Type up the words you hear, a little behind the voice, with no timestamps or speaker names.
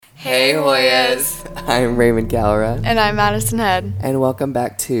Hey Hoyas! I'm Raymond Galra. And I'm Madison Head. And welcome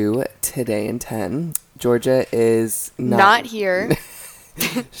back to Today in 10. Georgia is not here.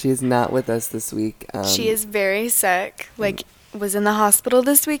 She's not with us this week. She is very sick. Was in the hospital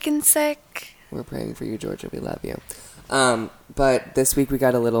this week and sick. We're praying for you, Georgia. We love you. But this week we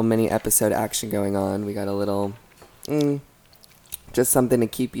got a little mini episode action going on. We got a little, just something to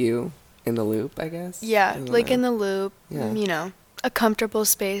keep you in the loop, I guess. Yeah, in the loop. Yeah. You know, a comfortable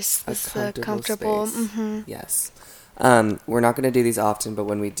space. A comfortable space. Mm-hmm. Yes. We're not going to do these often, but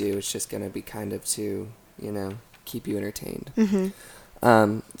when we do, it's just going to be kind of to, keep you entertained. Mm-hmm.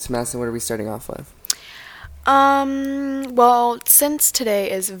 So Madison, what are we starting off with? Well, since today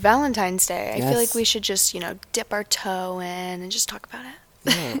is Valentine's Day, yes. I feel like we should just, dip our toe in and just talk about it.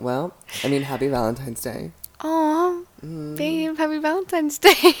 Yeah, well, happy Valentine's Day. Aw, babe, happy Valentine's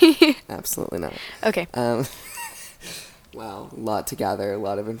Day. Absolutely not. Okay. Wow, a lot to gather, a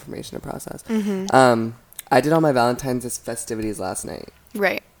lot of information to process. Mm-hmm. I did all my Valentine's festivities last night.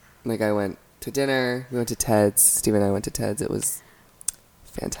 Right. I went to dinner, we went to Ted's, Steve and I went to Ted's, it was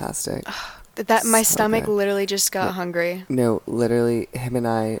fantastic. My stomach literally just got hungry. No, literally, him and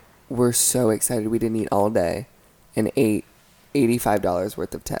I were so excited. We didn't eat all day and ate $85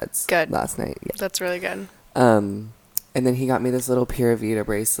 worth of Ted's last night. Yeah. That's really good. And then he got me this little Pura Vida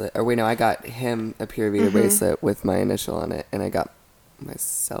bracelet. Or wait, no, I got him a Pura Vida bracelet with my initial on it, and I got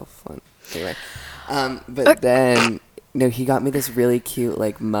myself one. Anyway, then... No, he got me this really cute,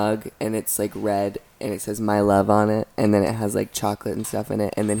 mug, and it's, red, and it says My Love on it, and then it has, chocolate and stuff in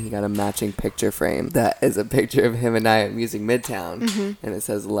it, and then he got a matching picture frame that is a picture of him and I using Midtown, and it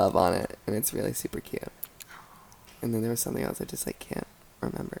says Love on it, and it's really super cute. And then there was something else I just, can't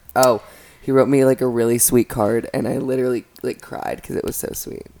remember. Oh, he wrote me, a really sweet card, and I literally, cried because it was so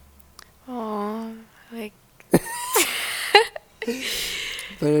sweet. Aww,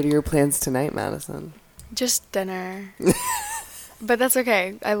 What are your plans tonight, Madison? Just dinner. But that's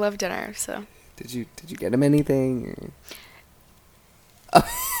okay. I love dinner, so. Did you get him anything? Or?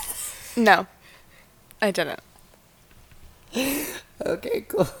 No. I didn't. Okay,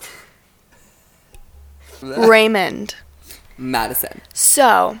 cool. Raymond Madison.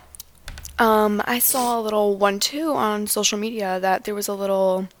 So, I saw a little 1-2 on social media that there was a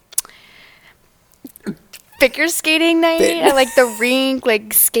little figure skating night at the rink,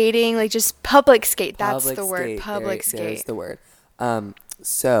 skating, just public skate. That's the word. Public skate. There's the word.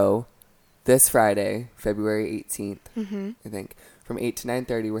 So this Friday, February 18th, I think, from 8 to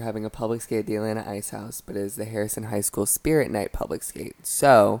 9:30, we're having a public skate at the Atlanta Ice House, but it is the Harrison High School Spirit Night public skate.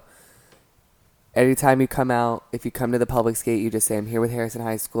 So anytime you come out, if you come to the public skate, you just say, I'm here with Harrison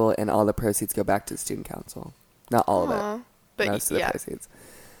High School, and all the proceeds go back to the student council. Not all of it. But most of the proceeds.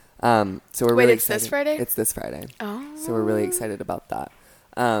 So we're really excited. This Friday? It's this Friday. Oh. So we're really excited about that.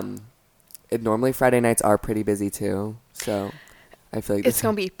 Normally Friday nights are pretty busy too. So I feel like it's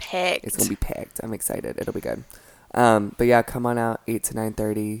going to be packed. It's going to be packed. I'm excited. It'll be good. But yeah, come on out 8 to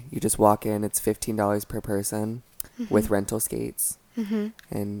 9:30. You just walk in. It's $15 per person with rental skates. Mm-hmm.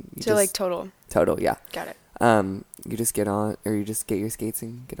 And you total. Total, yeah. Got it. You just get on, or you just get your skates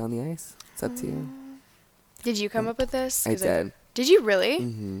and get on the ice. It's up to you. Did you come up with this? I did. Did you really?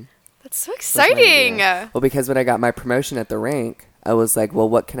 Mm-hmm. That's so exciting. Well, because when I got my promotion at the rink, I was like, well,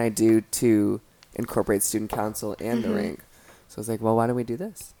 what can I do to incorporate student council and the rink? So I was like, well, why don't we do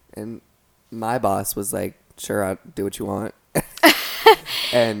this? And my boss was like, sure, I'll do what you want.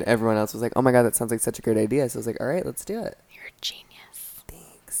 And everyone else was like, oh my God, that sounds like such a great idea. So I was like, all right, let's do it. You're a genius.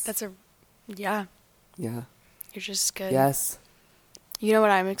 Thanks. Yeah. Yeah. You're just good. Yes. You know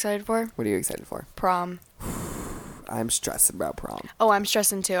what I'm excited for? What are you excited for? Prom. I'm stressing about prom. Oh, I'm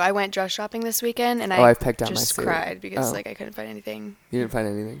stressing too. I went dress shopping this weekend, and I've picked out my just suit. cried because I couldn't find anything. You didn't find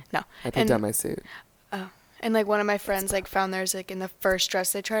anything? No. I picked out my suit. Oh, and one of my friends found theirs in the first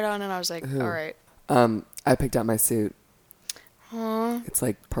dress they tried on, and I was like, all right. I picked out my suit. Aww. It's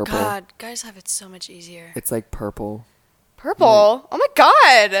purple. God, guys have it so much easier. It's purple. Purple? Oh my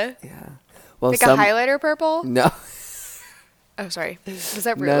God. Yeah. Well, a highlighter purple? No. Oh, sorry. Was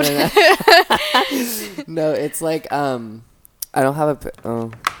that rude? No. No, it's I don't have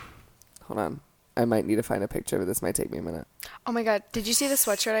hold on. I might need to find a picture of it. This might take me a minute. Oh my God. Did you see the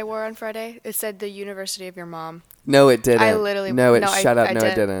sweatshirt I wore on Friday? It said the University of your mom. No, it didn't. I literally... No, shut up. No,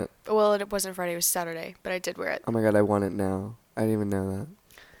 it didn't. Well, it wasn't Friday. It was Saturday, but I did wear it. Oh my God, I want it now. I didn't even know that.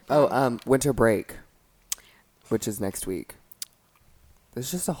 Oh, winter break, which is next week.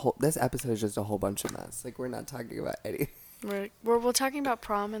 This episode is just a whole bunch of mess. We're not talking about anything. We're talking about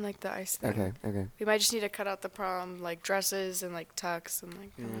prom and the ice thing. Okay. We might just need to cut out the prom dresses and tux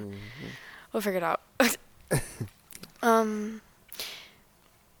and we'll figure it out.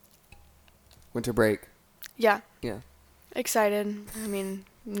 Winter break. Yeah. Yeah. Excited. I mean,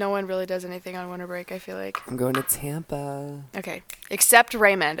 no one really does anything on winter break, I feel like. I'm going to Tampa. Okay. Except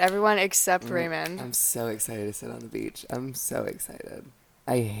Raymond. Everyone except Raymond. I'm so excited to sit on the beach. I'm so excited.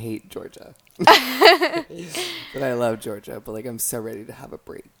 I hate Georgia. But I love Georgia. But, like, I'm so ready to have a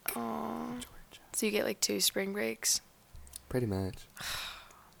break. Aww. Georgia. So you get, like, 2 spring breaks? Pretty much.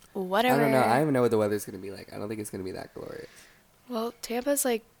 Whatever. I don't know. I don't even know what the weather's going to be like. I don't think it's going to be that glorious. Well, Tampa's,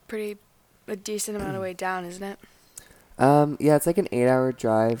 like, a decent amount of way down, isn't it? Yeah, it's like an 8-hour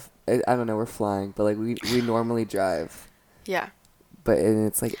drive. I don't know. We're flying. But, like, we normally drive. Yeah. But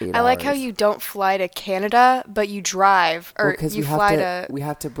it's like 8 hours. I like how you don't fly to Canada, but you drive, or you fly to... We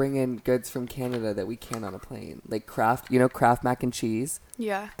have to bring in goods from Canada that we can't on a plane. Like Kraft mac and cheese?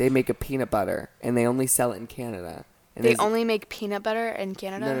 Yeah. They make a peanut butter, and they only sell it in Canada. And they only make peanut butter in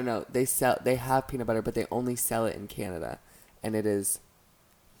Canada? No. They have peanut butter, but they only sell it in Canada. And it's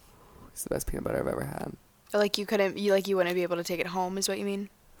the best peanut butter I've ever had. Like you wouldn't be able to take it home, is what you mean?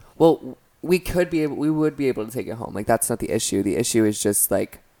 Well, we would be able to take it home. Like, that's not the issue. The issue is just,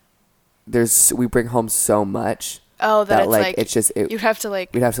 like, we bring home so much. Oh, that it's like it's just... you'd have to,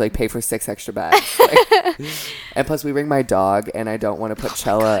 like... We'd have to, like, pay for 6 extra bags. Like, and plus, we bring my dog, and I don't want to put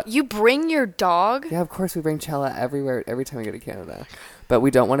Chella... You bring your dog? Yeah, of course, we bring Chella everywhere, every time we go to Canada. But we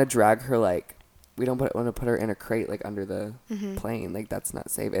don't want to drag her, like... We don't want to put her in a crate, like, under the plane. Like, that's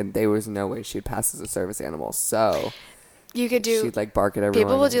not safe. And there was no way she'd pass as a service animal, so... You could do... She'd, like, bark at everyone.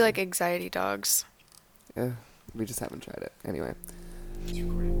 People will do, like, anxiety dogs. Yeah, we just haven't tried it. Anyway.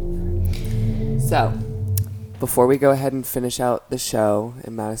 So, before we go ahead and finish out the show,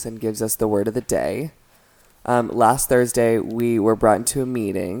 and Madison gives us the word of the day, last Thursday we were brought into a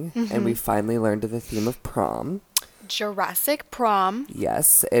meeting, and we finally learned the theme of prom. Jurassic Prom.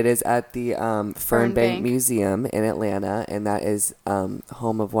 Yes, it is at the Fernbank Museum in Atlanta, and that is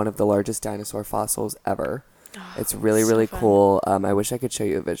home of one of the largest dinosaur fossils ever. Oh, it's really, really cool. I wish I could show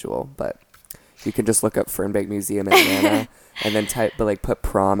you a visual, but you can just look up Fernbank Museum in Atlanta and then put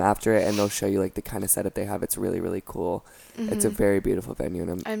prom after it, and they'll show you like the kind of setup they have. It's really, really cool. It's a very beautiful venue,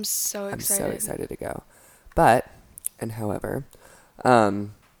 and I'm so excited to go. However,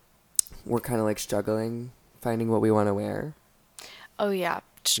 we're kind of like struggling finding what we want to wear. Oh yeah,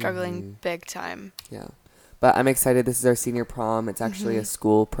 struggling big time. Yeah. But I'm excited. This is our senior prom. It's actually a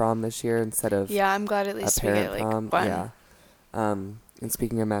school prom this year instead of I'm glad at least we get like prom. One. Yeah. And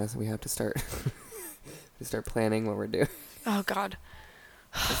speaking of Madison, we have to start planning what we're doing. Oh God.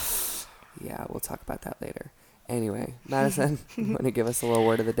 Yeah, we'll talk about that later. Anyway, Madison, you want to give us a little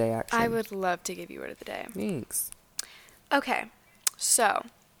word of the day action? I would love to give you word of the day. Thanks. Okay, so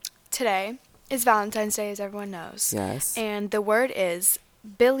today is Valentine's Day, as everyone knows. Yes. And the word is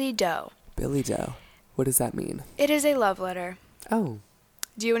Billy Doe. Billy Doe. What does that mean? It is a love letter. Oh.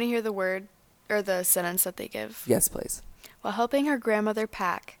 Do you want to hear the word or the sentence that they give? Yes, please. While helping her grandmother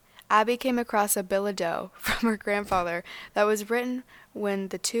pack, Abby came across a billet doux from her grandfather that was written when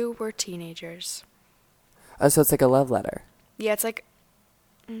the two were teenagers. Oh, so it's like a love letter. Yeah, it's like...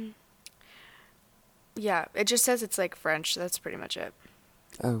 yeah, it just says it's like French. That's pretty much it.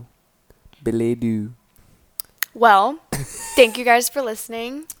 Oh. Billet doux. Well, thank you guys for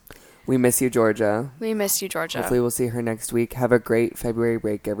listening. We miss you, Georgia. We miss you, Georgia. Hopefully we'll see her next week. Have a great February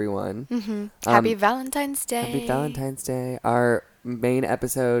break, everyone. Happy Valentine's Day. Happy Valentine's Day. Our main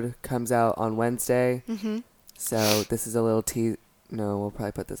episode comes out on Wednesday. So this is a little tease. No, we'll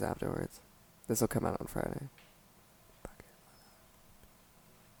probably put this afterwards. This will come out on Friday.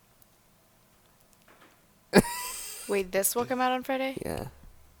 Wait, this will come out on Friday? Yeah.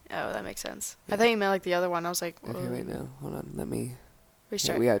 Oh, that makes sense. Yeah. I thought you meant like the other one. I was like, whoa. Okay, wait, no. Hold on. Let me...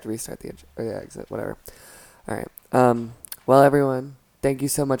 Restart. Yeah, we have to restart the exit, whatever. All right. Well, everyone, thank you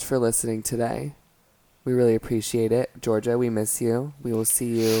so much for listening today. We really appreciate it. Georgia, we miss you. We will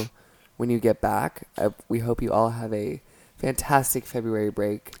see you when you get back. We hope you all have a fantastic February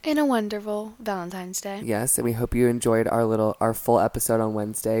break. And a wonderful Valentine's Day. Yes, and we hope you enjoyed our full episode on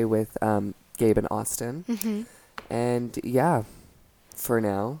Wednesday with Gabe and Austin. And yeah, for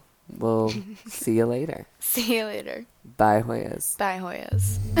now, we'll see you later. See you later. Bye, Hoyas. Bye,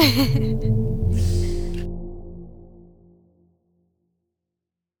 Hoyas.